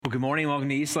Well, good morning. Welcome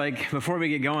to Eastlake. Before we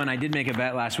get going, I did make a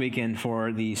bet last weekend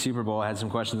for the Super Bowl. I had some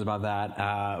questions about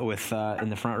that with in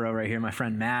the front row right here, my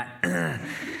friend Matt.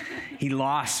 He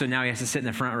lost, so now he has to sit in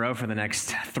the front row for the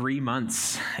next 3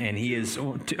 months. And he is,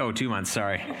 2 months,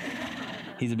 sorry.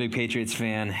 He's a big Patriots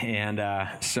fan, and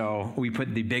so we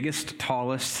put the biggest,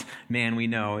 tallest man we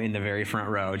know in the very front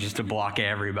row just to block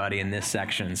everybody in this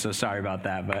section. So sorry about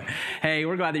that, but hey,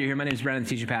 we're glad that you're here. My name is Brennan,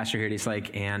 teacher pastor here at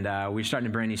Eastlake, and we're starting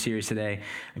a brand new series today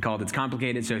called It's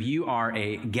Complicated. So if you are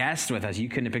a guest with us, you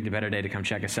couldn't have picked a better day to come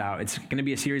check us out. It's going to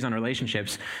be a series on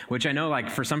relationships, which I know, like,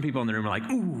 for some people in the room are like,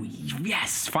 ooh,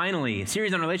 yes, finally, a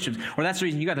series on relationships. Or that's the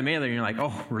reason you got the mailer and you're like,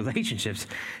 oh, relationships.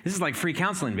 This is like free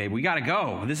counseling, babe. We got to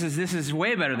go. This is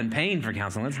way better than paying for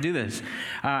counseling. Let's do this.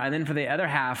 And then for the other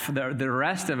half, the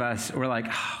rest of us were like,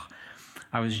 oh,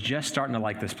 I was just starting to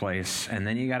like this place, and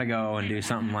then you got to go and do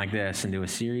something like this and do a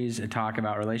series and talk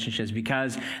about relationships,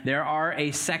 because there are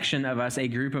a section of us, a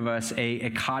group of us, a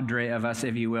cadre of us,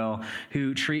 if you will,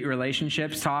 who treat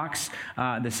relationships talks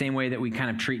the same way that we kind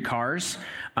of treat cars.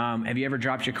 Have you ever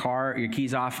dropped your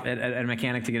keys off at a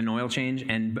mechanic to get an oil change,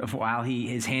 and while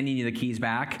he is handing you the keys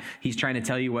back, he's trying to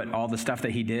tell you what all the stuff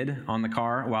that he did on the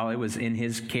car while it was in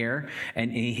his care,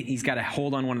 and he's got to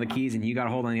hold on one of the keys and you got to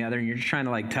hold on the other, and you're just trying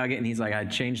to like tug it, and he's like, I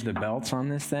changed the belts on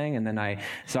this thing, and then I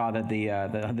saw that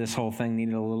this whole thing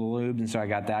needed a little lube, and so I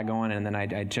got that going, and then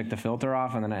I checked the filter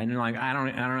off, and then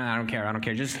I don't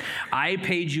care. Just, I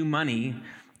paid you money.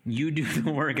 You do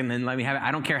the work and then let me have it. I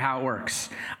don't care how it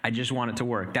works. I just want it to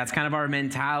work. That's kind of our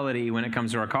mentality when it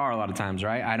comes to our car a lot of times,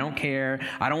 right? I don't care.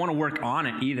 I don't want to work on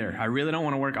it either. I really don't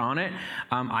want to work on it.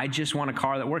 I just want a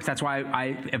car that works. That's why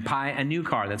I buy a new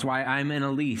car. That's why I'm in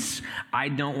a lease. I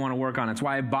don't want to work on it. That's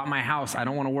why I bought my house. I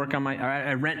don't want to work on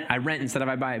I rent instead of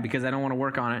I buy it, because I don't want to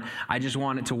work on it. I just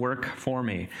want it to work for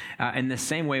me. In the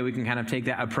same way, we can kind of take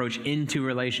that approach into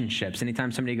relationships.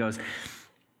 Anytime somebody goes,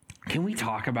 can we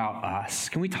talk about us?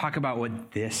 Can we talk about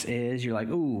what this is? You're like,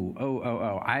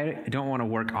 I don't want to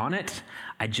work on it.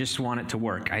 I just want it to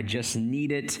work. I just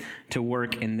need it to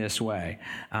work in this way.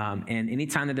 And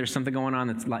anytime that there's something going on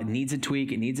that like needs a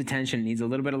tweak, it needs attention, it needs a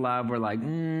little bit of love, we're like,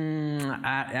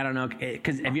 I don't know.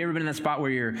 Because have you ever been in that spot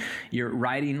where you're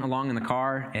riding along in the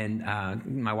car and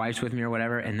my wife's with me or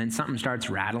whatever, and then something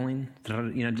starts rattling,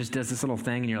 just does this little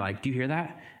thing, and you're like, do you hear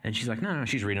that? And she's like, no,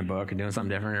 she's reading a book or doing something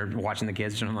different or watching the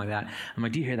kids or something like that. I'm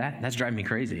like, do you hear that? That's driving me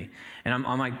crazy. And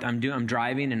I'm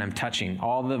driving and I'm touching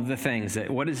all of the things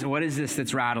that, what is this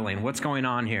that's rattling? What's going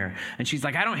on here? And she's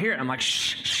like, I don't hear it. I'm like,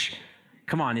 shh.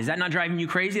 Come on, is that not driving you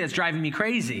crazy? That's driving me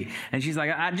crazy. And she's like,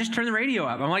 I just turn the radio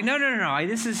up. I'm like, no.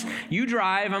 This is, you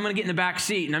drive, I'm going to get in the back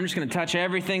seat, and I'm just going to touch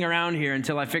everything around here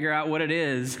until I figure out what it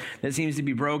is that seems to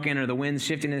be broken, or the wind's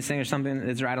shifting this thing, or something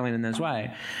that's rattling in this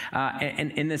way.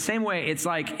 And in the same way, it's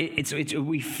like,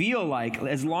 we feel like,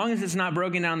 as long as it's not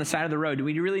broken down the side of the road, do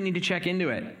we really need to check into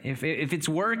it? If it's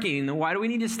working, then why do we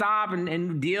need to stop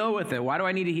and deal with it? Why do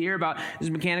I need to hear about this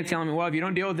mechanic telling me, well, if you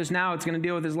don't deal with this now, it's going to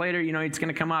deal with this later, it's going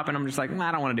to come up, and I'm just like,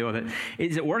 I don't want to deal with it.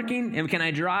 Is it working? And can I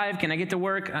drive? Can I get to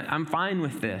work? I'm fine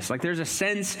with this. Like, there's a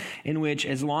sense in which,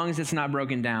 as long as it's not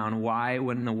broken down, why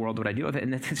in the world would I deal with it?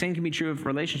 And the same can be true of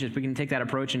relationships. We can take that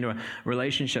approach into a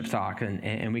relationship talk,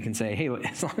 and we can say, hey,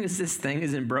 as long as this thing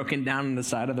isn't broken down on the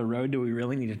side of the road, do we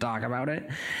really need to talk about it?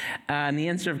 And the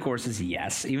answer, of course, is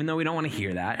yes, even though we don't want to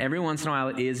hear that. Every once in a while,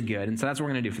 it is good. And so that's what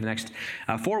we're going to do for the next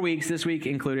 4 weeks, this week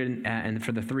included, and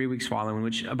for the 3 weeks following,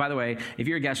 which, by the way, if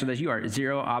you're a guest with us, you are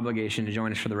zero obligation to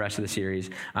join us for the rest of the series.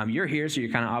 You're here, so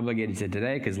you're kind of obligated to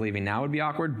today, because leaving now would be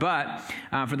awkward. But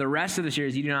for the rest of the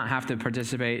series, you do not have to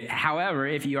participate. However,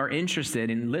 if you are interested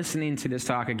in listening to this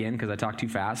talk again, because I talk too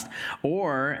fast,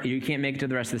 or you can't make it to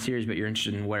the rest of the series, but you're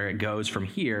interested in where it goes from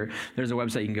here, there's a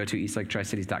website you can go to,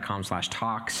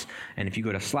 eastlaketricities.com/talks. And if you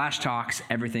go to /talks,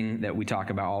 everything that we talk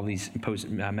about, all these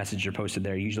messages are posted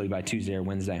there, usually by Tuesday or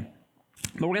Wednesday.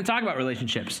 But we're going to talk about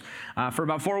relationships for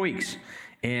about 4 weeks.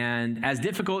 And as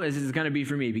difficult as it's going to be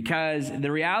for me, because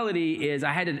the reality is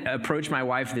I had to approach my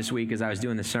wife this week as I was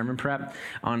doing the sermon prep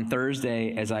on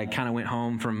Thursday. As I kind of went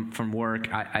home from work,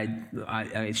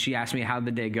 she asked me, how'd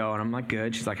the day go? And I'm like,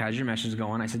 good. She's like, how's your message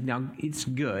going? I said, no, it's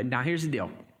good. Now, here's the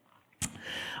deal.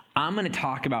 I'm going to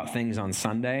talk about things on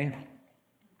Sunday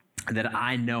that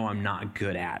I know I'm not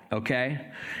good at, okay?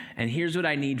 And here's what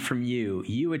I need from you.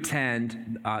 You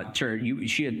attend church.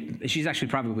 She's actually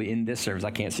probably in this service. I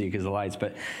can't see because of the lights,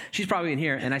 but she's probably in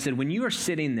here. And I said, when you are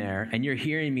sitting there and you're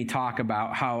hearing me talk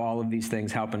about how all of these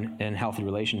things help in healthy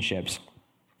relationships,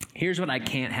 here's what I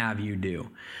can't have you do.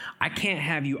 I can't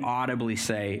have you audibly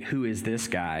say, who is this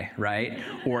guy, right?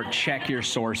 Or check your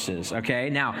sources,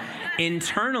 okay? Now,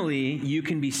 internally, you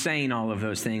can be saying all of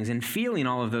those things and feeling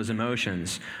all of those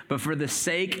emotions. But for the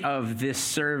sake of this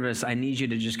service, I need you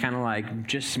to just kind of like,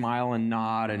 just smile and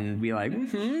nod and be like,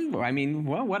 I mean,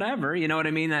 well, whatever. You know what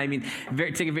I mean?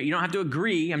 You don't have to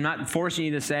agree. I'm not forcing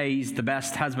you to say he's the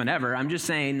best husband ever. I'm just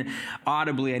saying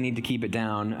audibly, I need to keep it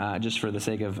down just for the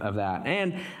sake of that.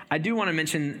 And I do want to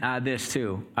mention this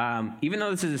too. Even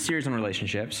though this is a series on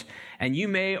relationships, and you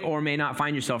may or may not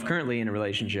find yourself currently in a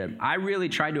relationship, I really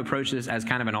tried to approach this as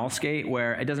kind of an all skate,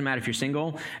 where it doesn't matter if you're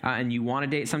single and you want to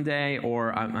date someday,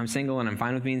 or I'm single and I'm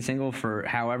fine with being single for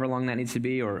however long that needs to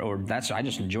be, or I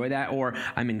just enjoy that, or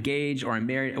I'm engaged, or I'm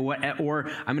married,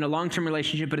 or I'm in a long-term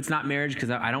relationship, but it's not marriage because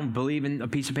I don't believe in a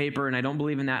piece of paper and I don't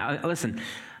believe in that. Listen,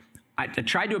 I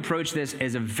tried to approach this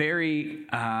as a very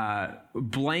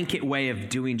blanket way of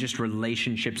doing just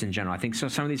relationships in general. I think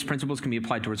some of these principles can be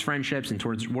applied towards friendships and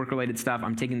towards work-related stuff.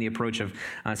 I'm taking the approach of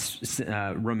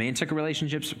romantic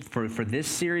relationships for this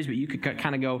series, but you could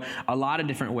kind of go a lot of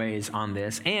different ways on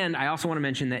this. And I also want to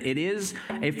mention that it is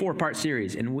a 4-part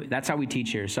series, and that's how we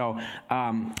teach here. So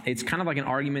it's kind of like an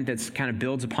argument that's kind of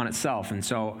builds upon itself. And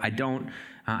so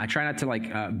I try not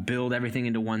to build everything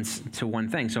into one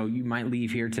thing. So you might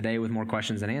leave here today with more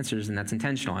questions than answers, and that's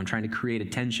intentional. I'm trying to create a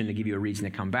tension to give you a reason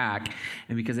to come back.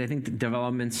 And because I think the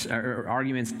developments or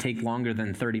arguments take longer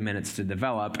than 30 minutes to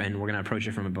develop, and we're going to approach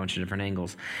it from a bunch of different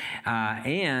angles.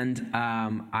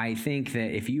 I think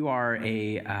that if you are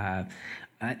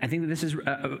I think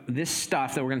that this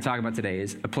stuff that we're going to talk about today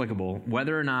is applicable,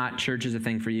 whether or not church is a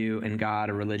thing for you and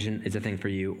God or religion is a thing for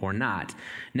you or not.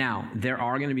 Now, there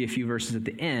are going to be a few verses at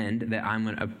the end that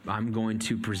I'm going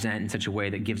to present in such a way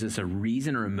that gives us a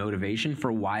reason or a motivation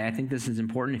for why I think this is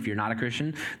important. If you're not a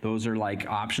Christian, those are like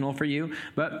optional for you.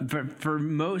 But for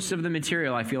most of the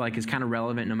material, I feel like is kind of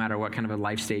relevant no matter what kind of a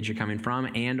life stage you're coming from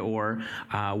and or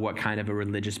what kind of a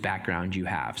religious background you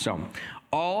have. So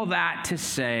all that to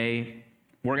say,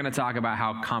 we're going to talk about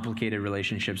how complicated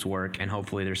relationships work, and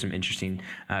hopefully there's some interesting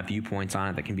viewpoints on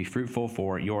it that can be fruitful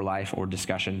for your life or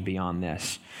discussion beyond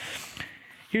this.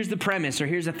 Here's the premise, or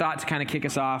here's a thought to kind of kick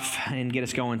us off and get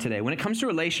us going today. When it comes to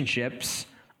relationships,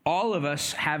 all of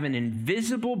us have an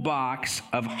invisible box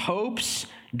of hopes,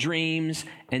 dreams,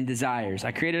 and desires.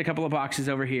 I created a couple of boxes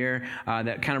over here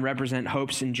that kind of represent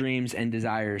hopes and dreams and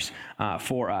desires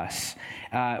for us.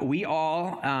 We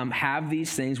all have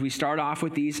these things. We start off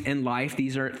with these in life.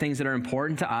 These are things that are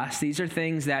important to us. These are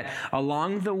things that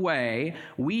along the way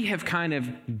we have kind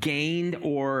of gained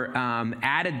or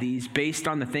added these based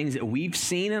on the things that we've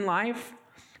seen in life,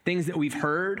 things that we've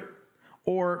heard,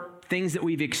 or things that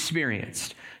we've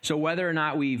experienced. So whether or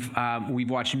not we've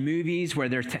watched movies where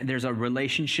there's a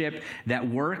relationship that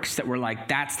works, that we're like,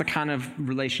 that's the kind of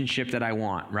relationship that I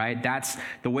want, right? That's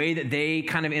the way that they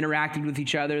kind of interacted with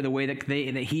each other, the way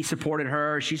that he supported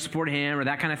her, or she supported him, or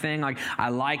that kind of thing. Like, I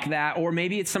like that. Or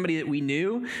maybe it's somebody that we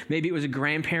knew. Maybe it was a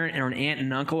grandparent or an aunt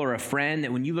and uncle or a friend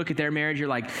that when you look at their marriage, you're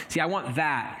like, see, I want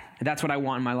that. That's what I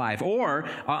want in my life. Or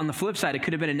on the flip side, it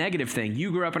could have been a negative thing.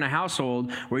 You grew up in a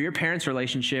household where your parents'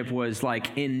 relationship was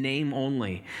like in name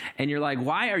only. And you're like,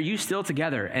 why are you still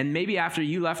together? And maybe after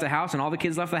you left the house and all the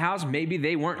kids left the house, maybe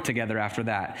they weren't together after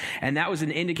that. And that was an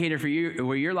indicator for you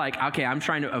where you're like, okay, I'm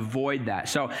trying to avoid that.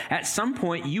 So at some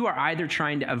point, you are either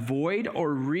trying to avoid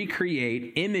or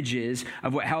recreate images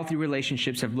of what healthy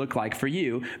relationships have looked like for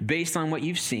you based on what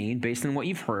you've seen, based on what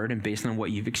you've heard, and based on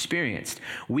what you've experienced.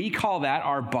 We call that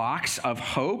our box of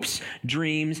hopes,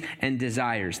 dreams, and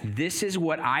desires. This is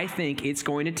what I think it's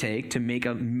going to take to make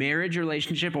a marriage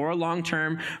relationship or a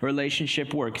long-term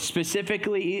relationship work,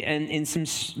 specifically and in some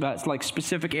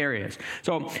specific areas.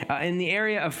 So in the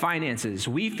area of finances,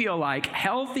 we feel like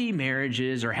healthy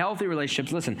marriages or healthy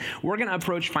relationships, listen, we're going to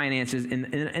approach finances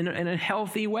in a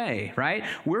healthy way, right?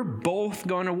 We're both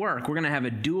going to work. We're going to have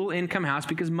a dual income house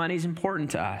because money's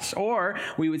important to us. Or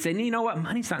we would say, you know what?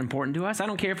 Money's not important to us. I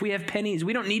don't care if we have pennies.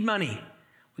 We don't need money.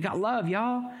 We got love,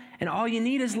 y'all. And all you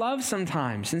need is love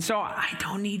sometimes. And so I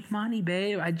don't need money,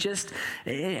 babe. I just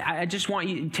want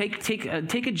you to take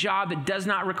a job that does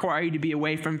not require you to be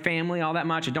away from family all that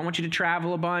much. I don't want you to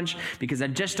travel a bunch because I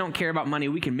just don't care about money.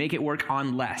 We can make it work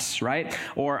on less, right?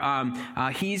 Or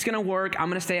he's going to work. I'm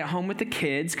going to stay at home with the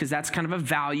kids because that's kind of a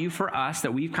value for us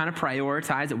that we've kind of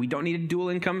prioritized, that we don't need a dual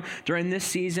income during this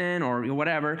season or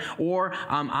whatever. Or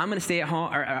I'm going to stay at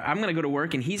home, or I'm going to go to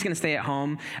work and he's going to stay at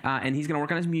home and he's going to work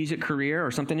on his music career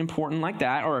or something important like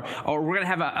that, or we're going to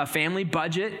have a family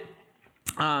budget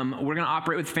we're going to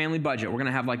operate with family budget. We're going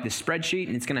to have like this spreadsheet,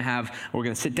 and we're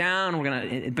going to sit down,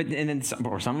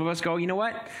 or some of us go, you know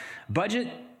what? Budget,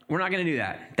 we're not going to do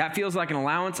that. That feels like an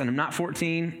allowance, and I'm not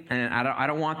 14, and I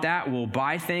don't want that. We'll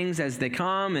buy things as they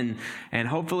come, and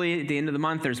hopefully at the end of the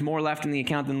month, there's more left in the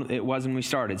account than it was when we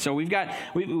started. So we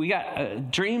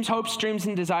got dreams, hopes, dreams,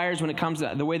 and desires when it comes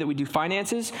to the way that we do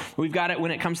finances. We've got it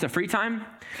when it comes to free time.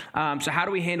 So how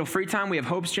do we handle free time? We have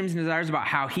hopes, dreams, and desires about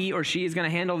how he or she is going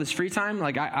to handle this free time.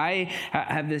 Like I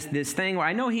have this thing where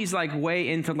I know he's like way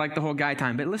into like the whole guy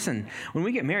time, but listen, when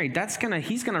we get married,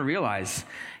 he's going to realize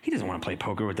he doesn't want to play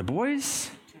poker with the boys.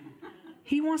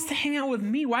 He wants to hang out with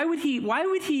me. Why would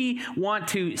he want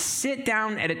to sit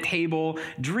down at a table,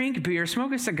 drink beer,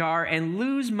 smoke a cigar, and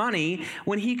lose money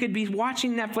when he could be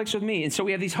watching Netflix with me? And so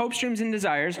we have these hopes, dreams, and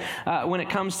desires when it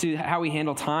comes to how we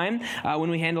handle time, when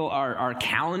we handle our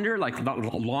calendar, like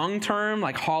long-term,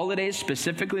 like holidays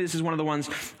specifically. This is one of the ones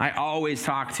I always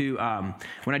talk to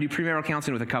when I do premarital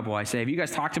counseling with a couple. I say, have you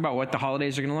guys talked about what the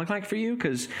holidays are going to look like for you?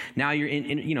 Because now you're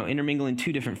intermingling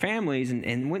two different families,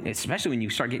 and especially when you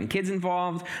start getting kids involved.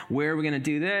 Where are we going to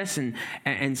do this?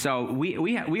 And so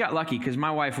we got lucky because my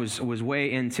wife was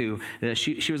way into this.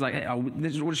 She was like, hey,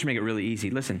 we'll just make it really easy.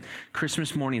 Listen,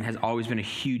 Christmas morning has always been a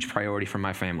huge priority for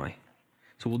my family.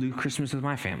 So we'll do Christmas with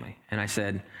my family. And I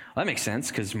said, well, that makes sense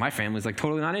because my family's like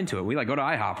totally not into it. We like go to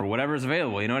IHOP or whatever's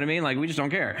available. You know what I mean? Like we just don't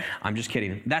care. I'm just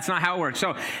kidding. That's not how it works.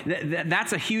 So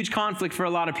that's a huge conflict for a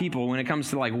lot of people when it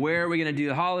comes to like where are we going to do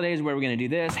the holidays? Where are we going to do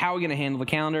this? How are we going to handle the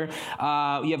calendar?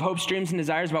 You have hopes, dreams, and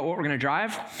desires about what we're going to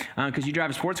drive because you drive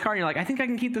a sports car and you're like, I think I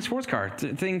can keep the sports car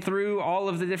thing through all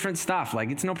of the different stuff. Like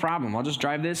it's no problem. I'll just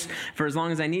drive this for as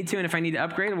long as I need to. And if I need to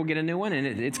upgrade, we'll get a new one and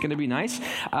it's going to be nice.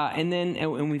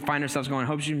 And we find ourselves going,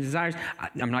 hopes, dreams, and desires.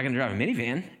 I'm not going to drive a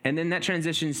minivan. And then that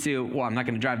transitions to, well, I'm not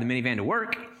going to drive the minivan to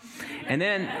work. And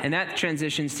that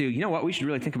transitions to, you know what, we should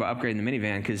really think about upgrading the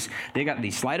minivan because they got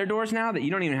these slider doors now that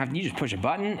you don't even have to, you just push a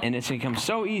button and it's become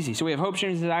so easy. So we have hopes,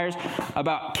 dreams, and desires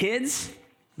about kids,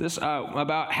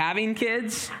 about having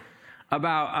kids,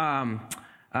 about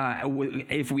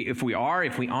if we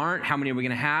aren't, how many are we going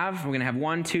to have? We're going to have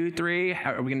 1, 2, 3.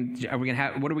 How many are we going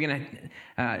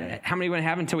to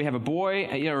have until we have a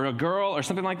boy or a girl or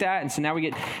something like that? And so now we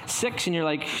get 6 and you're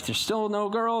like, there's still no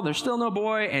girl, there's still no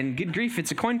boy, and good grief,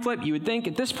 it's a coin flip, you would think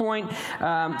at this point.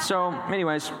 So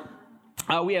anyways,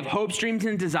 we have hopes, dreams,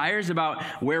 and desires about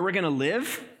where we're going to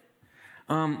live.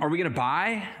 Are we going to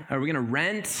buy? Are we going to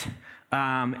rent?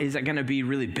 Is it going to be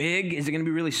really big? Is it going to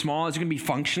be really small? Is it going to be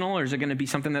functional? Or is it going to be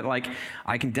something that like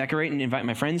I can decorate and invite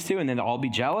my friends to and then they'll all be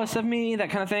jealous of me, that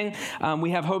kind of thing?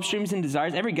 We have hopes, dreams, and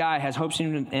desires. Every guy has hopes,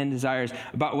 dreams, and desires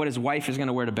about what his wife is going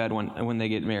to wear to bed when they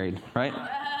get married, right?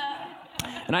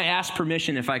 And I asked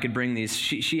permission if I could bring these.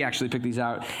 She actually picked these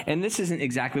out. And this isn't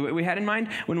exactly what we had in mind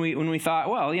when we thought,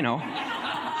 well, you know,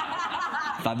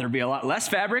 thought there'd be a lot less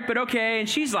fabric, but okay. And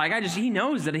she's like, he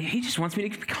knows that he just wants me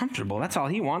to be comfortable. That's all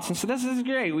he wants. And so this is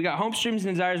great. We got hopes, dreams,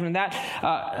 and desires when that,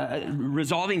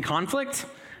 resolving conflict,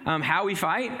 how we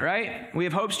fight, right? We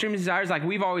have hopes, dreams, and desires like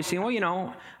we've always seen. Well, you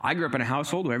know, I grew up in a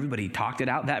household where everybody talked it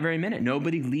out that very minute.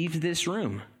 Nobody leaves this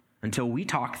room until we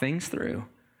talk things through.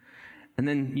 And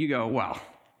then you go, well,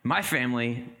 my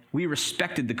family, we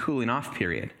respected the cooling off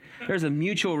period. There's a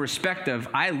mutual respect of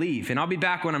I leave and I'll be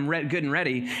back when I'm good and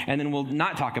ready, and then we'll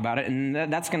not talk about it, and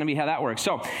that's going to be how that works.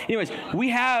 So anyways, we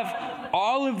have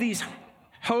all of these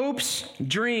hopes,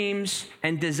 dreams,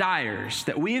 and desires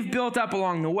that we have built up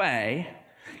along the way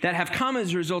that have come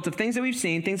as a result of things that we've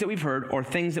seen, things that we've heard, or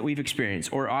things that we've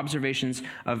experienced, or observations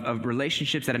of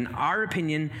relationships that in our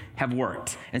opinion have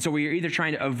worked. And so we are either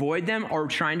trying to avoid them or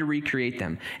trying to recreate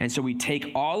them. And so we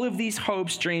take all of these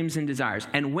hopes, dreams, and desires,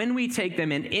 and when we take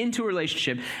them into a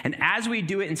relationship, and as we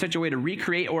do it in such a way to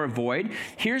recreate or avoid,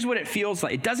 here's what it feels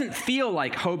like. It doesn't feel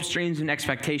like hopes, dreams, and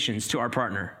expectations to our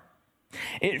partner.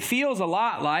 It feels a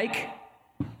lot like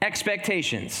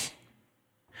expectations.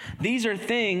 These are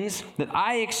things that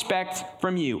I expect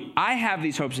from you. I have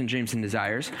these hopes and dreams and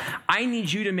desires. I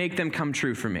need you to make them come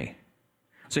true for me.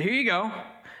 So here you go.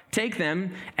 Take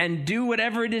them and do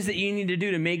whatever it is that you need to do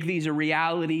to make these a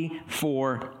reality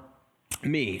for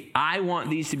me. I want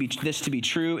this to be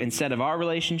true instead of our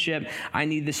relationship. I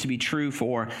need this to be true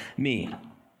for me.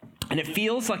 And it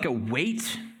feels like a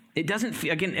weight. It doesn't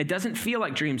feel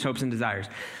like dreams, hopes, and desires.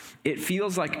 It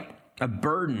feels like a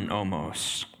burden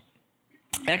almost.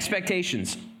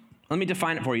 Expectations. Let me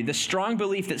define it for you. The strong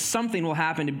belief that something will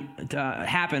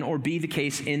happen or be the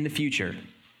case in the future.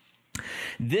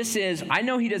 This is, I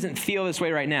know he doesn't feel this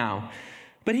way right now,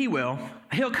 but he will.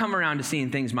 He'll come around to seeing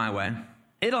things my way.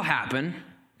 It'll happen.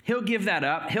 He'll give that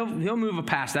up. He'll move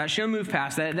past that. She'll move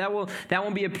past that. That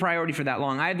won't be a priority for that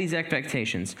long. I have these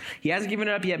expectations. He hasn't given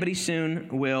it up yet, but he soon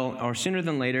will, or sooner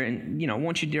than later. And,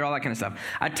 once you do all that kind of stuff.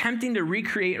 Attempting to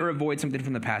recreate or avoid something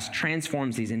from the past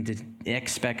transforms these into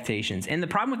expectations. And the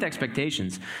problem with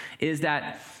expectations is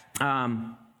that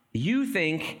you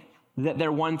think that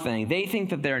they're one thing. They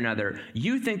think that they're another.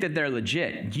 You think that they're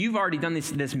legit. You've already done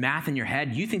this math in your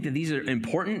head. You think that these are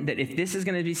important, that if this is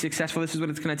going to be successful, this is what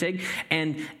it's going to take.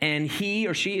 And he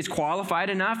or she is qualified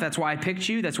enough. That's why I picked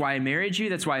you. That's why I married you.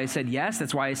 That's why I said yes.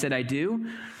 That's why I said I do.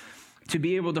 To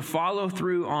be able to follow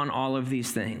through on all of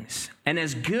these things. And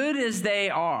as good as they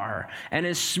are, and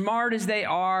as smart as they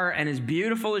are, and as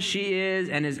beautiful as she is,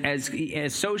 and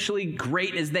as socially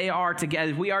great as they are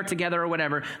together, we are together or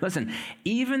whatever, listen,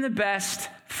 even the best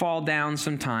fall down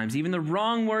sometimes. Even the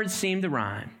wrong words seem to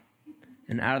rhyme.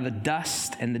 And out of the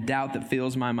dust and the doubt that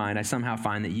fills my mind, I somehow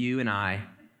find that you and I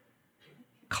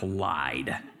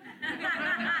collide.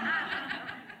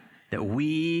 That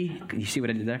you see what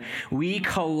I did there? We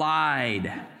collide.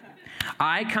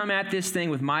 I come at this thing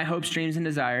with my hopes, dreams, and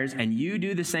desires, and you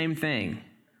do the same thing.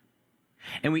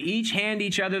 And we each hand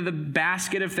each other the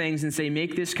basket of things and say,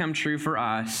 make this come true for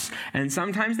us. And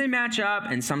sometimes they match up,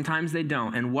 and sometimes they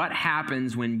don't. And what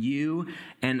happens when you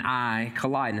and I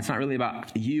collide? And it's not really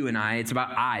about you and I, it's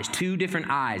about eyes, two different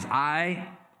eyes. I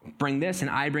bring this, and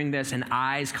I bring this, and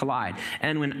eyes collide.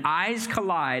 And when eyes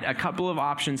collide, a couple of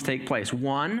options take place.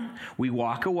 One, we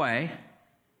walk away.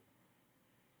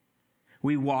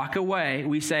 We walk away.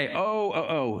 We say,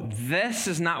 oh, this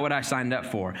is not what I signed up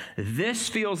for. This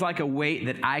feels like a weight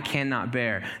that I cannot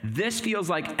bear. This feels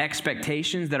like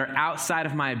expectations that are outside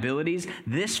of my abilities.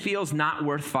 This feels not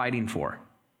worth fighting for.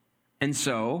 And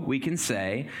so we can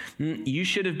say, you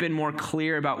should have been more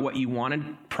clear about what you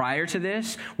wanted prior to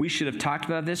this. We should have talked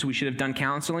about this. We should have done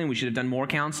counseling. We should have done more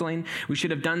counseling. We should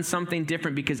have done something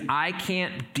different because I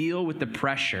can't deal with the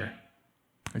pressure.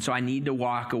 And so I need to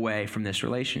walk away from this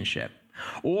relationship.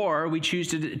 Or we choose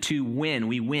to win.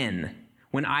 We win.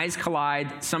 When eyes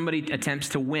collide, somebody attempts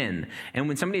to win. And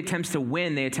when somebody attempts to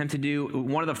win, they attempt to do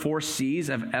one of the 4 C's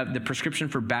of the prescription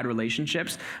for bad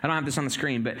relationships. I don't have this on the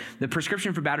screen, but the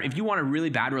prescription for if you want a really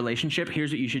bad relationship,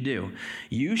 here's what you should do.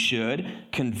 You should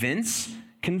convince,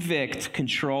 convict,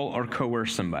 control, or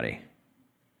coerce somebody.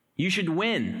 You should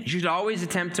win. You should always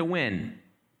attempt to win.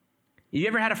 You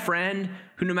ever had a friend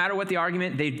who, no matter what the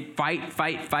argument, they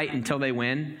fight until they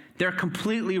win? They're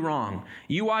completely wrong.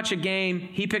 You watch a game,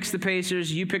 he picks the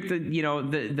Pacers, you pick the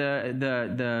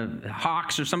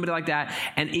Hawks or somebody like that,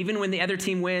 and even when the other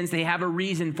team wins, they have a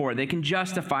reason for it. They can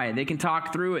justify it. They can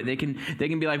talk through it. They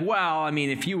can be like, well, I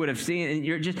mean, if you would have seen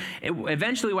it, and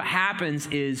eventually what happens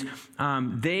is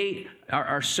they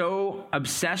are so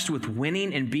obsessed with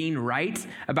winning and being right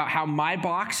about how my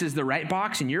box is the right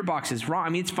box and your box is wrong. I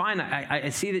mean, it's fine. I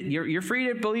see that you're free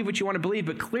to believe what you want to believe,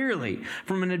 but clearly,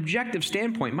 from an objective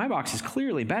standpoint, my box is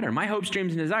clearly better. My hopes,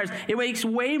 dreams, and desires, it makes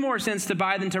way more sense to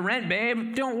buy than to rent,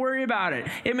 babe. Don't worry about it.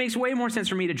 It makes way more sense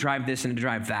for me to drive this and to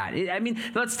drive that.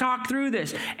 Let's talk through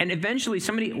this. And eventually,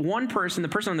 the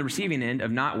person on the receiving end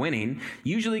of not winning,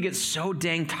 usually gets so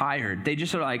dang tired. They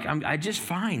just are like, I just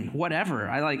fine, whatever.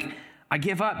 I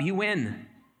give up. You win.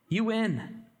 You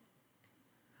win.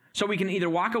 So we can either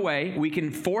walk away, we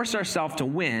can force ourselves to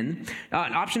win.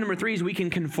 Option number 3 is we can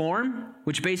conform,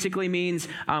 which basically means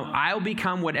I'll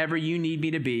become whatever you need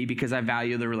me to be because I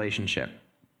value the relationship.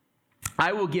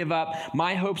 I will give up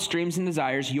my hopes, dreams, and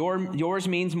desires. Yours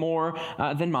means more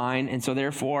than mine, and so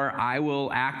therefore I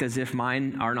will act as if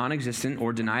mine are non-existent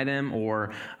or deny them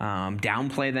or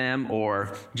downplay them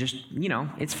or just,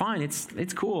 it's fine.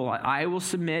 It's cool. I will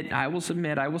submit,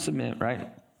 right?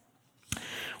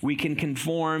 We can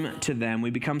conform to them. We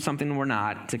become something we're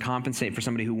not to compensate for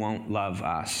somebody who won't love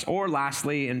us. Or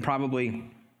lastly, and probably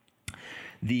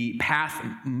the path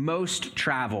most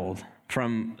traveled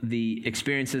from the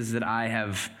experiences that I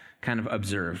have kind of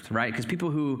observed, right? Because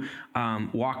people who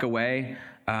walk away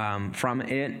from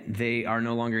it, they are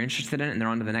no longer interested in it, and they're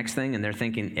on to the next thing, and they're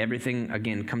thinking everything,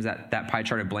 again, comes at that pie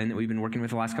chart of blame that we've been working with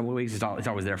the last couple of weeks. It's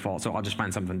always their fault, so I'll just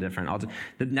find something different.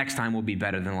 The next time will be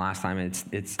better than the last time.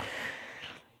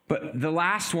 But the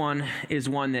last one is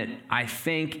one that I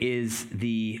think is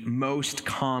the most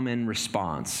common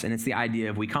response, and it's the idea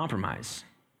of we compromise.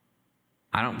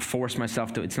 I don't force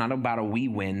myself to. It's not about a we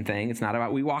win thing. It's not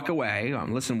about we walk away.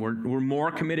 Listen, we're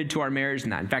more committed to our marriage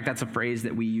than that. In fact, that's a phrase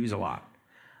that we use a lot.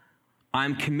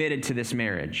 I'm committed to this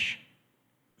marriage.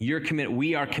 You're committed.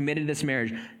 We are committed to this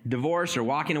marriage. Divorce or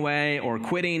walking away or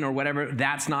quitting or whatever,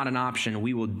 that's not an option.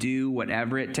 We will do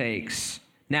whatever it takes.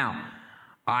 Now,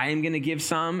 I am going to give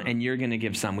some and you're going to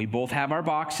give some. We both have our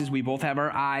boxes, we both have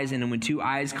our eyes, and when two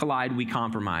eyes collide, we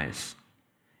compromise.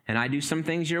 And I do some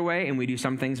things your way and we do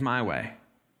some things my way.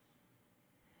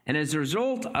 And as a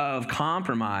result of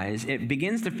compromise, it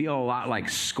begins to feel a lot like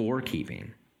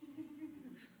scorekeeping.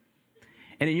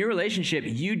 And in your relationship,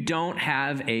 you don't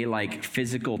have a like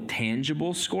physical,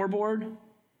 tangible scoreboard,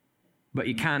 but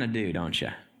you kind of do, don't you?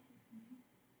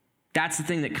 That's the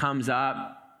thing that comes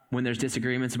up when there's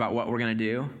disagreements about what we're going to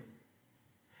do.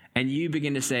 And you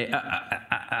begin to say,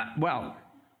 well,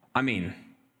 I mean,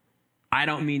 I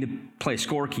don't mean to play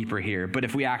scorekeeper here, but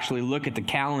if we actually look at the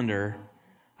calendar,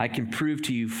 I can prove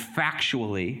to you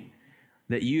factually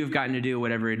that you have gotten to do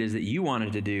whatever it is that you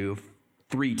wanted to do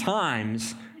 3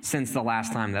 times since the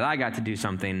last time that I got to do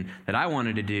something that I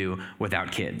wanted to do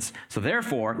without kids. So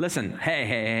therefore, listen,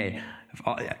 hey,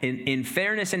 in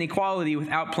fairness and equality,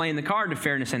 without playing the card to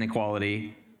fairness and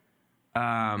equality,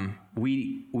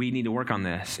 we need to work on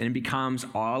this. And it becomes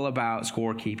all about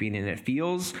scorekeeping, and it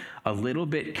feels a little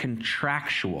bit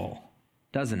contractual,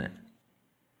 doesn't it?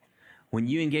 When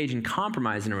you engage in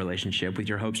compromise in a relationship with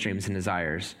your hopes, dreams, and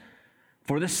desires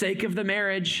for the sake of the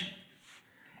marriage,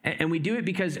 and we do it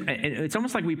because it's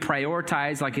almost like we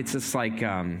prioritize, like it's just like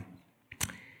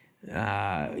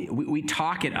we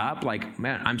talk it up like,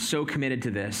 man, I'm so committed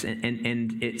to this,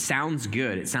 and it sounds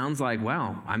good. It sounds like,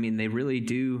 well, I mean, they really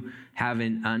do have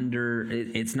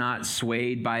it's not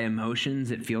swayed by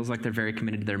emotions. It feels like they're very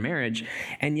committed to their marriage,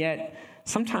 and yet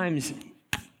sometimes,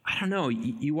 I don't know,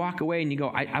 you walk away and you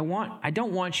go, I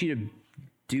don't want you to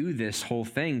do this whole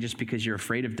thing just because you're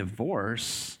afraid of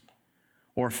divorce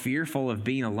or fearful of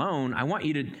being alone. I want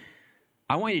you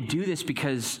to do this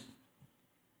because,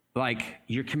 like,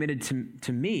 you're committed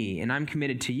to me and I'm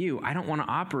committed to you. I don't want to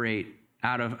operate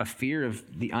out of a fear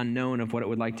of the unknown of what it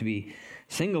would like to be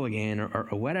single again or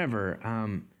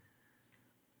whatever.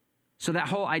 So that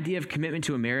whole idea of commitment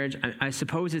to a marriage, I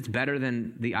suppose it's better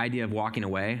than the idea of walking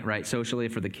away, right? Socially,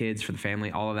 for the kids, for the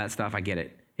family, all of that stuff. I get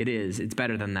it. It is. It's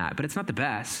better than that. But it's not the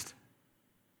best.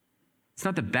 It's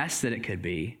not the best that it could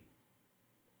be.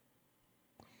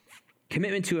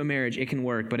 Commitment to a marriage, it can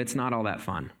work, but it's not all that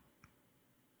fun.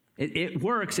 It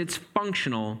works. It's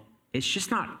functional. It's just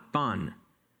not fun.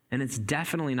 And it's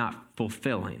definitely not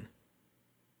fulfilling.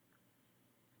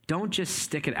 Don't just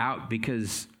stick it out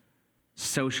because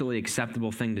socially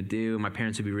acceptable thing to do. My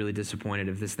parents would be really disappointed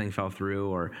if this thing fell through,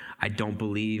 or I don't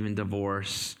believe in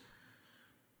divorce.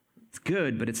 It's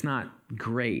good, but it's not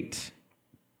great.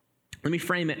 Let me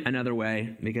frame it another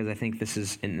way, because I think this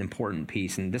is an important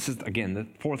piece. And this is, again, the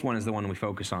fourth one is the one we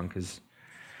focus on because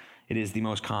it is the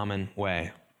most common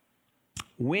way.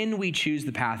 When we choose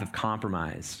the path of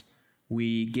compromise,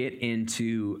 we get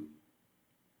into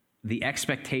the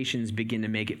expectations begin to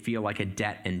make it feel like a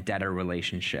debt and debtor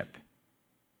relationship.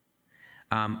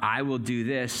 I will do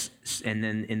this, and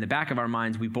then in the back of our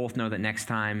minds, we both know that next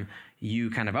time you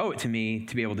kind of owe it to me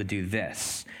to be able to do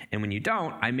this. And when you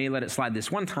don't, I may let it slide this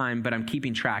one time, but I'm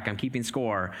keeping track, I'm keeping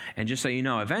score. And just so you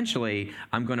know, eventually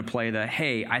I'm going to play the,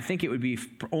 hey, I think it would be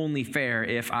only fair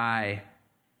if I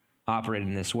operated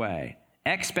in this way.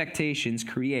 Expectations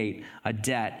create a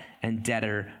debt and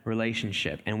debtor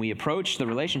relationship. And we approach the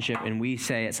relationship and we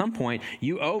say at some point,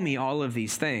 you owe me all of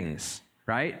these things,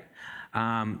 right?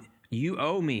 You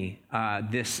owe me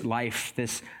this life,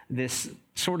 this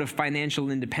sort of financial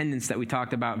independence that we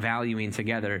talked about valuing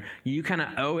together. You kind of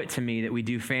owe it to me that we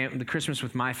do the Christmas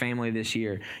with my family this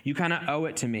year. You kind of owe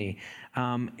it to me.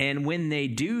 And when they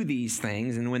do these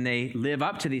things and when they live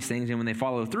up to these things and when they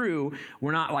follow through,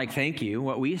 we're not like, thank you.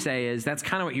 What we say is, that's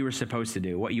kind of what you were supposed to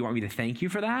do. What, you want me to thank you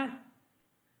for that?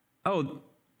 Oh,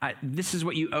 this is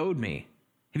what you owed me.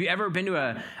 Have you ever been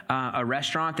to a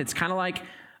restaurant that's kind of like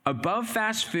above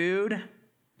fast food,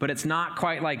 but it's not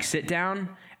quite like sit down,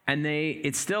 and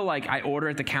it's still like I order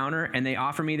at the counter and they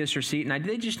offer me this receipt and I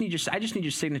just need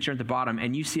your signature at the bottom,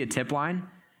 and you see a tip line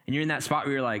and you're in that spot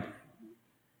where you're like,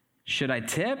 should I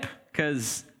tip?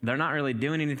 Because they're not really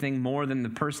doing anything more than the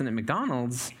person at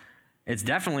McDonald's. It's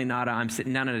definitely not I'm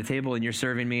sitting down at a table and you're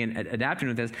serving me and adapting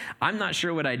with this. I'm not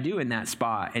sure what I do in that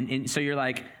spot. And so you're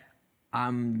like,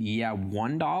 yeah,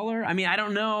 $1? I mean, I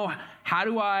don't know.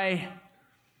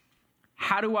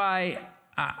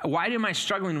 Why am I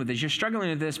struggling with this? You're struggling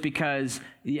with this because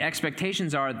the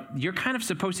expectations are you're kind of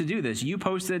supposed to do this. You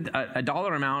posted a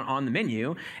dollar amount on the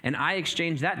menu, and I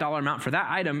exchanged that dollar amount for that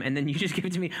item, and then you just give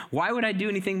it to me. Why would I do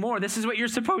anything more? This is what you're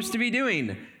supposed to be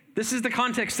doing. This is the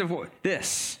context of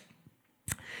this.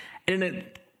 And in a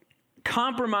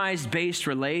compromise-based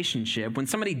relationship, when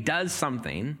somebody does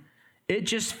something, it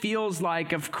just feels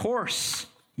like, of course,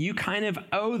 you kind of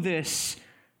owe this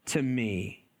to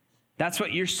me. That's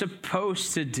what you're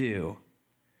supposed to do.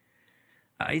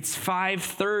 It's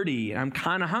 5:30. I'm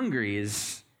kind of hungry.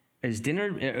 Is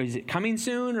dinner, is it coming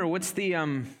soon? Or what's the,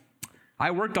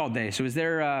 I worked all day. So is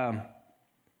there, and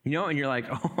you're like,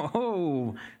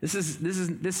 oh, this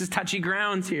is touchy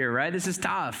grounds here, right? This is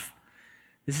tough.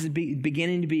 This is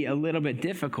beginning to be a little bit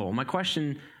difficult. My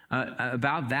question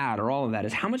about that or all of that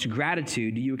is, how much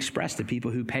gratitude do you express to people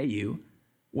who pay you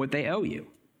what they owe you?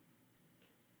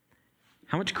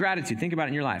 How much gratitude, think about it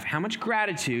in your life. How much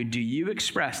gratitude do you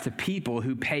express to people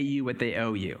who pay you what they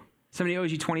owe you? Somebody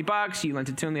owes you $20, you lent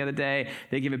it to them the other day,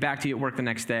 they give it back to you at work the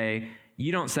next day.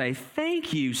 You don't say,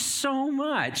 thank you so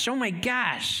much. Oh my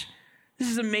gosh, this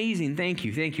is amazing. Thank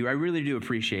you. I really do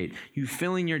appreciate you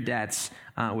filling your debts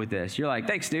with this. You're like,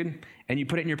 thanks, dude. And you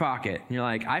put it in your pocket. And you're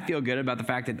like, I feel good about the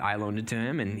fact that I loaned it to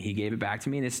him and he gave it back to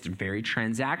me. And it's a very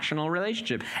transactional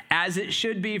relationship, as it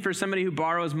should be for somebody who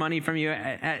borrows money from you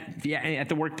at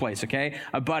the workplace, okay?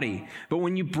 A buddy. But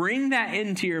when you bring that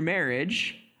into your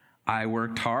marriage, I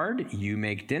worked hard, you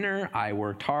make dinner, I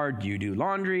worked hard, you do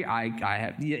laundry, I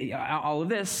have all of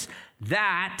this,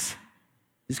 that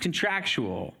is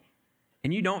contractual.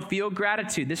 And you don't feel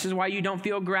gratitude. This is why you don't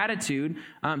feel gratitude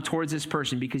towards this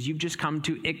person, because you've just come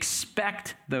to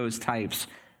expect those types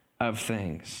of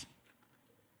things.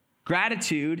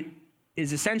 Gratitude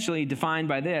is essentially defined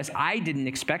by this: I didn't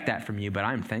expect that from you, but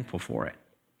I'm thankful for it.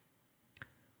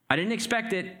 I didn't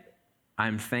expect it.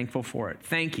 I'm thankful for it.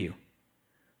 Thank you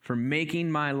for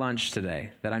making my lunch today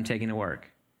that I'm taking to work.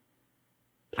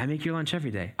 I make your lunch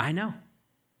every day. I know.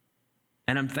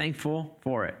 And I'm thankful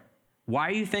for it. Why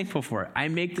are you thankful for it? I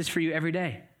make this for you every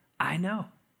day. I know.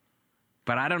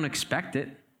 But I don't expect it.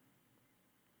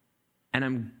 And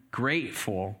I'm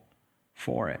grateful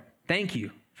for it. Thank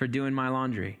you for doing my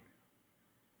laundry.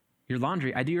 Your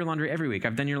laundry, I do your laundry every week.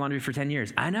 I've done your laundry for 10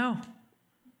 years. I know.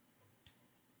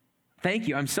 Thank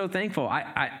you. I'm so thankful.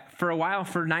 I for a while,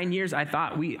 for 9 years, I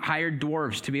thought we hired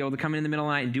dwarves to be able to come in the middle of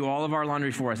the night and do all of our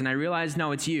laundry for us. And I realized,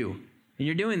 no, it's you. And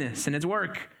you're doing this, and it's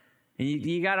work. And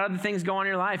you got other things going on in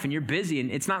your life, and you're busy.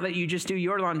 And it's not that you just do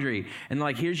your laundry. And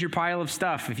like, here's your pile of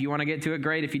stuff. If you want to get to it,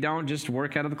 great. If you don't, just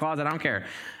work out of the closet. I don't care.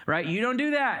 Right? You don't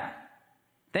do that.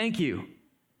 Thank you.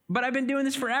 But I've been doing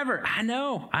this forever. I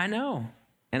know.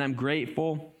 And I'm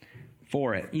grateful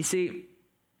for it. You see,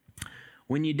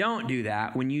 when you don't do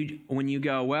that, when you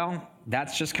go, well,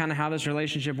 that's just kind of how this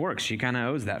relationship works. She kind of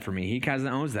owes that for me. He kind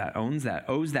of owes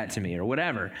that to me, or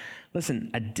whatever.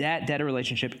 Listen, a debtor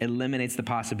relationship eliminates the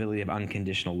possibility of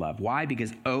unconditional love. Why?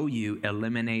 Because owe you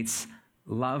eliminates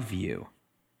love you.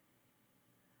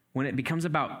 When it becomes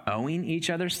about owing each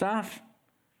other stuff,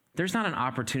 there's not an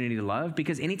opportunity to love,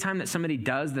 because anytime that somebody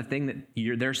does the thing that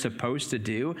they're supposed to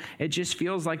do, it just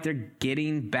feels like they're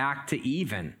getting back to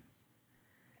even.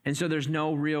 And so there's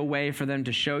no real way for them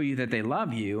to show you that they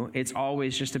love you. It's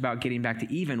always just about getting back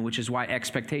to even, which is why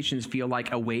expectations feel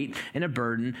like a weight and a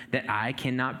burden that I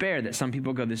cannot bear, that some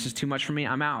people go, this is too much for me,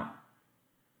 I'm out.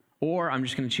 Or I'm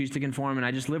just going to choose to conform and I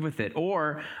just live with it.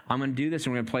 Or I'm going to do this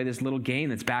and we're going to play this little game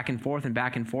that's back and forth,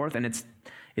 and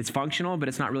it's functional, but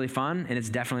it's not really fun, and it's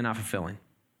definitely not fulfilling.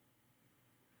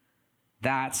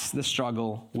 That's the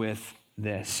struggle with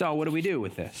this. So what do we do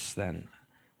with this then?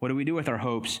 What do we do with our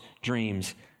hopes,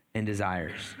 dreams, and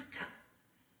desires?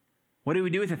 What do we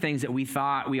do with the things that we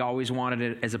thought we always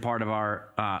wanted as a part of our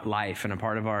life and a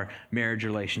part of our marriage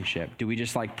relationship? Do we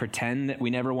just like pretend that we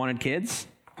never wanted kids?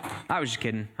 I was just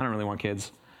kidding. I don't really want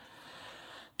kids.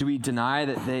 Do we deny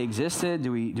that they existed?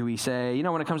 Do we say,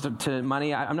 when it comes to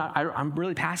money, I'm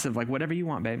really passive, like whatever you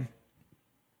want, babe.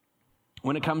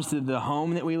 When it comes to the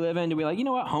home that we live in, do we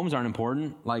homes aren't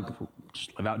important? Like,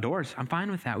 just live outdoors. I'm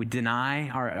fine with that. We deny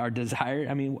our desire.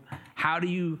 I mean, how do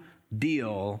you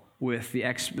deal with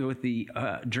the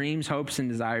dreams, hopes, and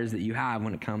desires that you have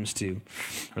when it comes to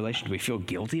relationships? Do we feel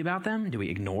guilty about them? Do we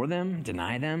ignore them,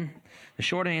 deny them? The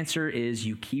short answer is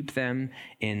you keep them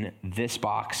in this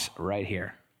box right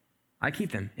here. I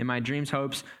keep them in my dreams,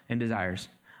 hopes, and desires.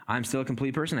 I'm still a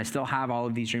complete person. I still have all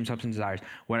of these dreams, hopes, and desires.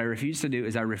 What I refuse to do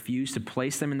is I refuse to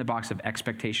place them in the box of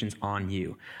expectations on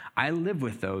you. I live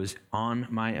with those on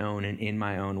my own and in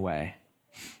my own way.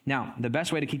 Now, the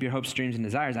best way to keep your hopes, dreams, and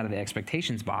desires out of the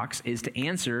expectations box is to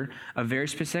answer a very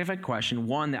specific question,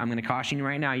 one that I'm going to caution you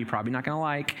right now you're probably not going to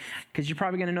like, because you're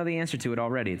probably going to know the answer to it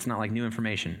already. It's not like new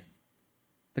information.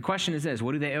 The question is this: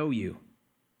 what do they owe you?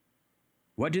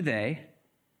 What do they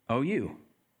owe you?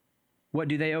 What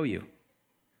do they owe you?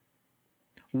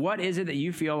 What is it that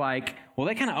you feel like, well,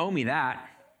 they kind of owe me that?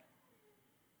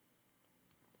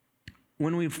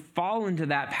 when we fall into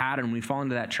that pattern, we fall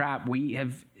into that trap, we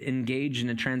have engaged in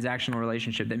a transactional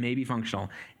relationship that may be functional,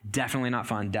 definitely not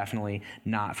fun, definitely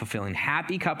not fulfilling.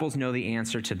 Happy couples know the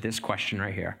answer to this question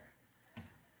right here.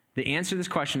 The answer to this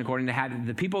question, according to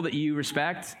the people that you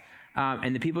respect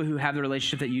and the people who have the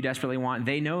relationship that you desperately want,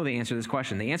 they know the answer to this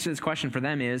question. The answer to this question for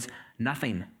them is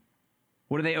nothing.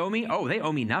 What do they owe me? Oh, they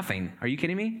owe me nothing. Are you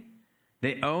kidding me?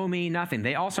 They owe me nothing.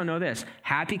 They also know this.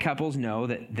 Happy couples know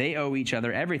that they owe each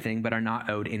other everything, but are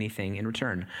not owed anything in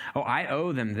return. Oh, I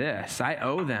owe them this. I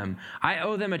owe them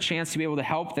a chance to be able to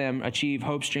help them achieve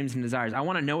hopes, dreams, and desires. I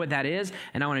want to know what that is,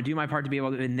 and I want to do my part to be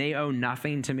able to, and they owe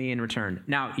nothing to me in return.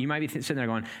 Now, you might be sitting there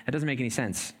going, that doesn't make any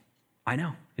sense. I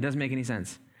know. It doesn't make any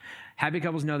sense. Happy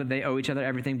couples know that they owe each other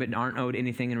everything but aren't owed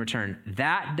anything in return.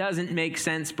 That doesn't make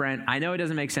sense, Brent. I know it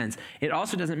doesn't make sense. It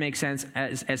also doesn't make sense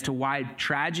as to why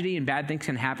tragedy and bad things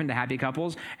can happen to happy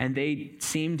couples, and they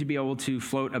seem to be able to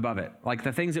float above it. Like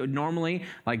the things that would normally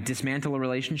dismantle a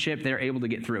relationship, they're able to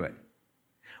get through it.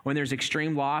 When there's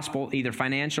extreme loss, both either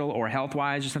financial or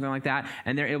health-wise or something like that,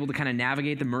 and they're able to kind of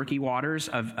navigate the murky waters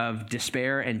of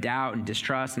despair and doubt and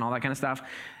distrust and all that kind of stuff,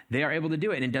 they are able to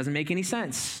do it, and it doesn't make any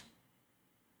sense.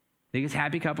 Because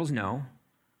happy couples know,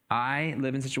 I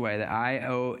live in such a way that I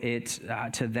owe it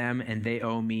to them and they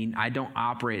owe me. I don't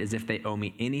operate as if they owe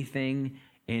me anything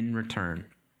in return.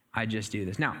 I just do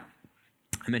this. Now,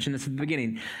 I mentioned this at the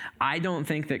beginning. I don't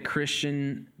think that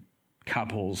Christian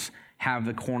couples have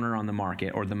the corner on the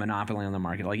market or the monopoly on the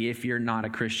market. Like if you're not a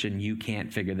Christian, you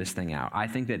can't figure this thing out. I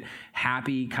think that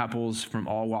happy couples from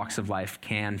all walks of life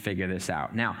can figure this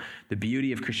out. Now, the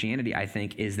beauty of Christianity, I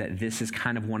think, is that this is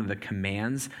kind of one of the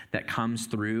commands that comes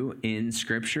through in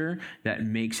Scripture that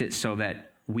makes it so that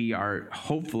we are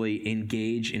hopefully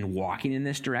engaged in walking in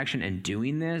this direction and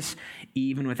doing this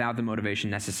even without the motivation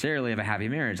necessarily of a happy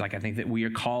marriage. Like I think that we are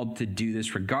called to do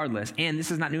this regardless. And this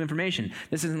is not new information.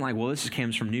 This isn't like, well, this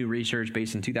comes from new research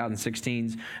based in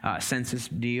 2016's census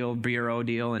deal, Bureau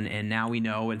deal, and now we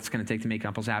know what it's going to take to make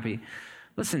couples happy.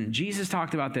 Listen, Jesus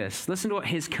talked about this. Listen to what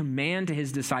his command to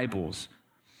his disciples.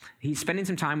 He's spending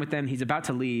some time with them. He's about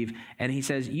to leave, and he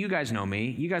says, you guys know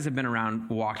me. You guys have been around,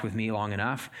 walked with me long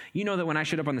enough. You know that when I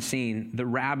showed up on the scene,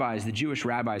 the Jewish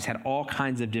rabbis had all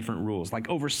kinds of different rules, like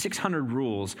over 600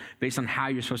 rules based on how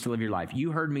you're supposed to live your life.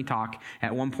 You heard me talk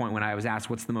at one point when I was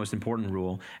asked what's the most important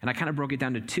rule, and I kind of broke it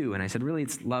down to two, and I said, really,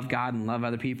 it's love God and love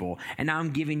other people. And now I'm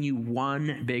giving you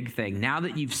one big thing. Now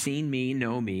that you've seen me,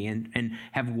 know me, and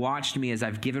have watched me as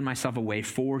I've given myself away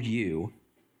for you,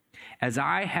 as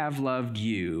I have loved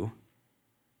you,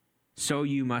 so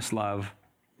you must love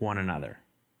one another.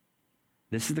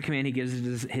 This is the command he gives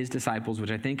his disciples,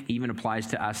 which I think even applies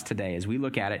to us today as we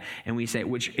look at it and we say,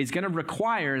 which is going to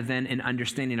require then an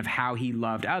understanding of how he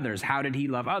loved others. How did he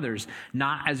love others?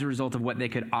 Not as a result of what they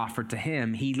could offer to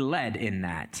him. He led in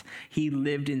that. He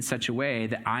lived in such a way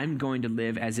that I'm going to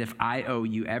live as if I owe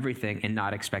you everything and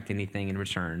not expect anything in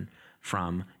return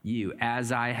from you.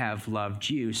 As I have loved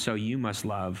you, so you must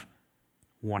love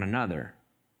one another.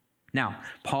 Now,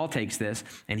 Paul takes this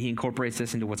and he incorporates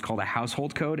this into what's called a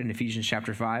household code in Ephesians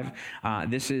chapter 5.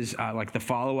 This is like the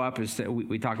follow-up.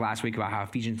 We talked last week about how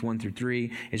Ephesians 1 through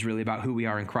 3 is really about who we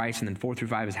are in Christ, and then 4 through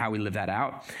 5 is how we live that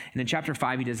out. And in chapter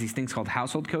 5, he does these things called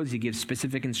household codes. He gives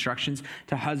specific instructions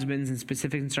to husbands and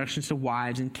specific instructions to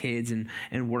wives and kids and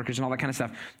workers and all that kind of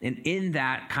stuff. And in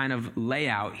that kind of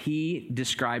layout, he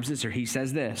describes this, or he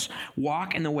says this: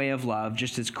 walk in the way of love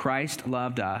just as Christ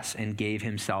loved us and gave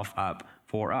himself up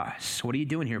for us. What are you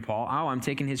doing here, Paul? Oh, I'm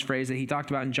taking his phrase that he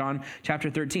talked about in John chapter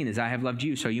 13, as I have loved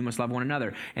you, so you must love one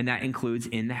another. And that includes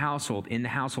in the household. In the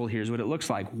household, here's what it looks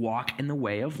like. Walk in the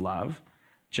way of love,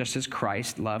 just as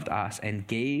Christ loved us and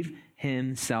gave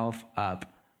himself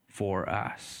up for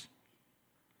us.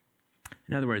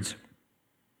 In other words,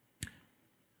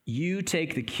 you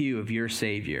take the cue of your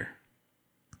Savior,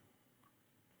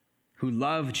 who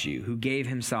loved you, who gave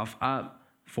himself up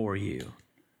for you,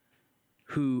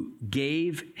 who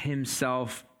gave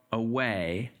himself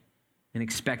away and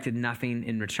expected nothing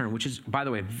in return, which is, by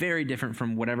the way, very different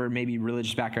from whatever maybe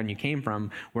religious background you came from,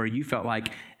 where you felt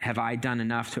like, have I done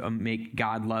enough to make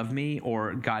God love me,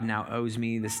 or God now owes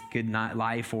me this good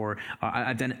life, or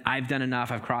I've done enough,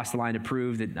 I've crossed the line to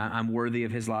prove that I'm worthy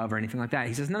of his love, or anything like that.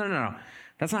 He says, no.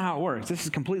 That's not how it works. This is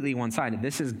completely one-sided.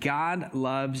 This is God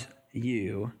loves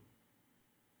you,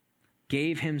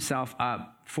 gave himself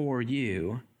up for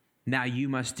you. Now you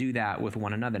must do that with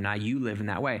one another. Now you live in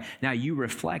that way. Now you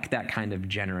reflect that kind of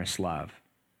generous love.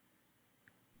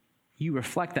 You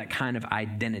reflect that kind of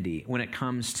identity when it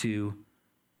comes to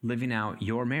living out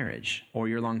your marriage or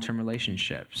your long-term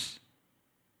relationships.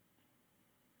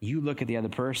 You look at the other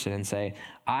person and say,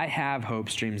 I have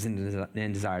hopes, dreams, and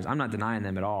desires. I'm not denying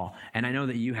them at all. And I know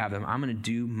that you have them. I'm going to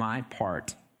do my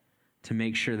part to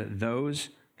make sure that those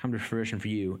come to fruition for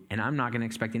you. And I'm not going to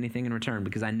expect anything in return,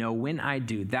 because I know when I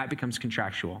do, that becomes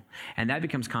contractual and that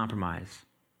becomes compromise.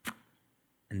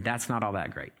 And that's not all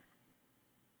that great.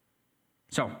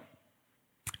 So,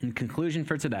 in conclusion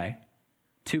for today,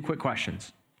 2 quick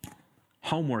questions.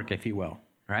 Homework, if you will,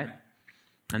 right?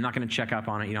 I'm not going to check up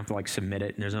on it. You don't have to submit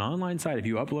it. And there's an online site. If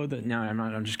you upload that, no,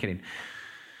 I'm just kidding.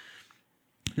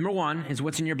 Number 1 is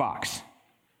what's in your box.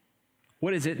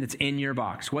 What is it that's in your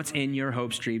box? What's in your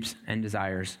hopes, dreams, and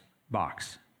desires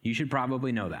box? You should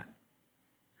probably know that.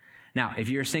 Now, if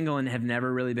you're single and have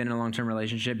never really been in a long-term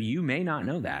relationship, you may not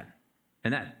know that.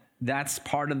 And that's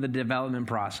part of the development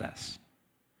process.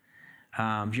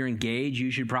 If you're engaged,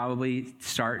 you should probably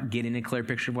start getting a clear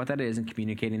picture of what that is and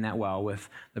communicating that well with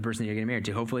the person that you're getting married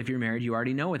to. Hopefully, if you're married, you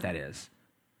already know what that is.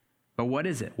 But what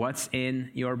is it? What's in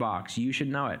your box? You should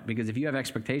know it, because if you have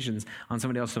expectations on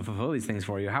somebody else to fulfill these things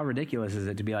for you, how ridiculous is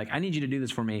it to be like, I need you to do this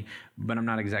for me, but I'm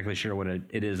not exactly sure what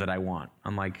it is that I want.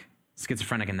 I'm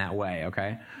schizophrenic in that way,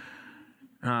 okay?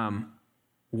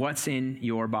 What's in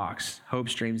your box?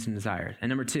 Hopes, dreams, and desires. And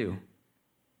number 2,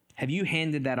 have you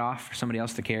handed that off for somebody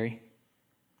else to carry?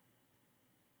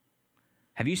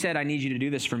 Have you said, I need you to do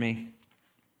this for me?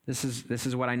 This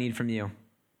is what I need from you.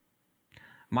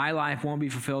 My life won't be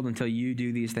fulfilled until you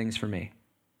do these things for me.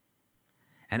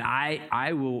 And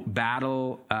I will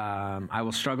battle, I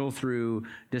will struggle through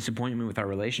disappointment with our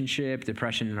relationship,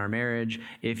 depression in our marriage,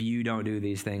 if you don't do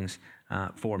these things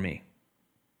for me.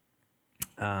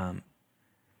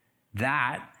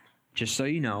 That, just so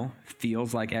you know,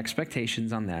 feels like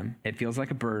expectations on them. It feels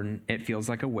like a burden. It feels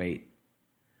like a weight.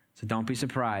 So don't be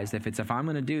surprised if I'm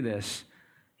going to do this,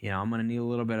 I'm going to need a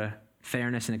little bit of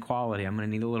fairness and equality. I'm going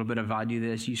to need a little bit of, I do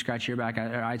this, you scratch your back,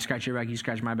 I scratch your back, you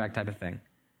scratch my back type of thing.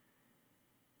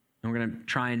 And we're going to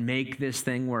try and make this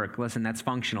thing work. Listen, that's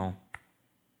functional.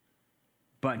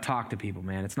 But talk to people,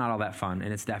 man. It's not all that fun,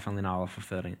 and it's definitely not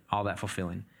all that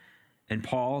fulfilling. And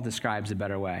Paul describes a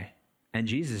better way, and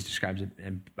Jesus describes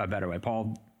a better way.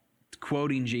 Paul,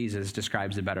 quoting Jesus,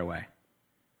 describes a better way.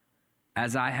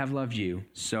 As I have loved you,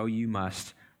 so you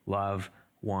must love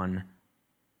one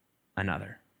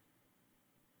another.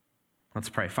 Let's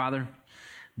pray. Father,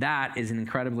 that is an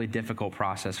incredibly difficult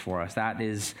process for us. That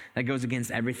goes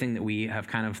against everything that we have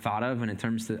kind of thought of, and in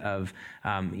terms of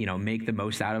make the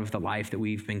most out of the life that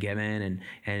we've been given,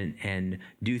 and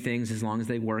do things as long as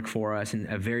they work for us, and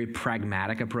a very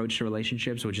pragmatic approach to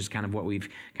relationships, which is kind of what we've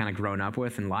kind of grown up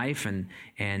with in life.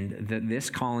 This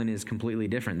calling is completely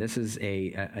different. This is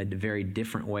a very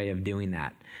different way of doing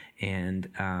that, and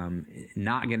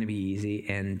not going to be easy,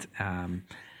 and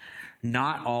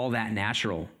not all that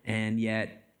natural. And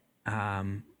yet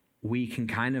we can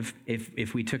kind of,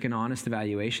 if we took an honest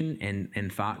evaluation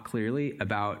and thought clearly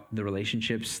about the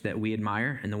relationships that we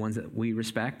admire and the ones that we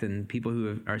respect and people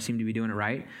who seem to be doing it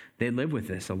right, they live with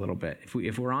this a little bit.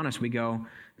 If we're honest, we go,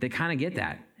 they kind of get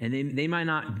that. And they might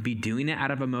not be doing it out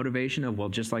of a motivation of, well,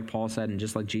 just like Paul said and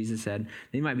just like Jesus said.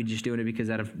 They might be just doing it because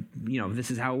out of,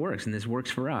 this is how it works and this works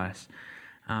for us.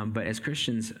 But as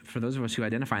Christians, for those of us who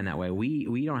identify in that way,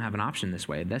 we don't have an option this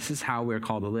way. This is how we're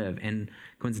called to live. And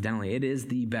coincidentally, it is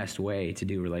the best way to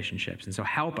do relationships. And so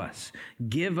help us.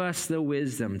 Give us the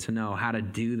wisdom to know how to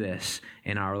do this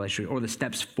in our relationship, or the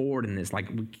steps forward in this.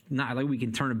 Not like we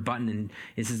can turn a button and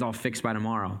this is all fixed by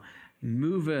tomorrow.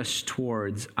 Move us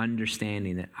towards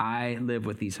understanding that I live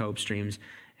with these hopes, dreams,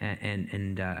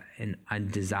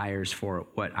 and desires for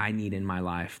what I need in my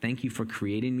life. Thank you for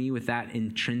creating me with that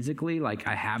intrinsically, like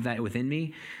I have that within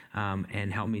me,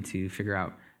 and help me to figure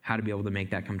out how to be able to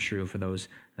make that come true for those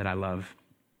that I love,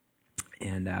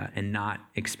 and not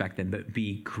expect them, but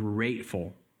be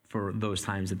grateful for those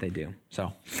times that they do.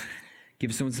 So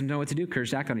give someone some know what to do.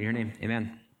 Courage to act on it in your name.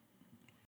 Amen.